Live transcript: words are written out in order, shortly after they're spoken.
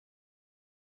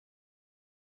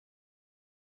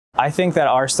I think that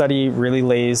our study really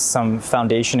lays some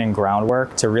foundation and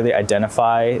groundwork to really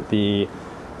identify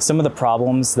some of the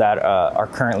problems that are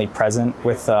currently present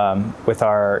with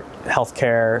our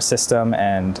healthcare system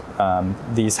and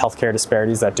these healthcare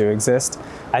disparities that do exist.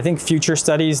 I think future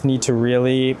studies need to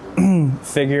really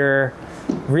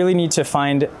need to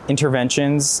find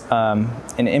interventions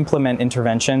and implement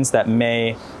interventions that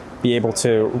may be able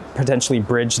to potentially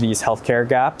bridge these healthcare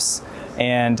gaps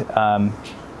and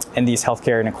these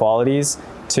healthcare inequalities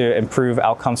to improve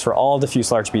outcomes for all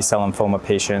diffuse large B-cell lymphoma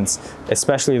patients,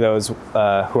 especially those who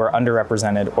are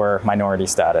underrepresented or minority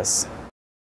status.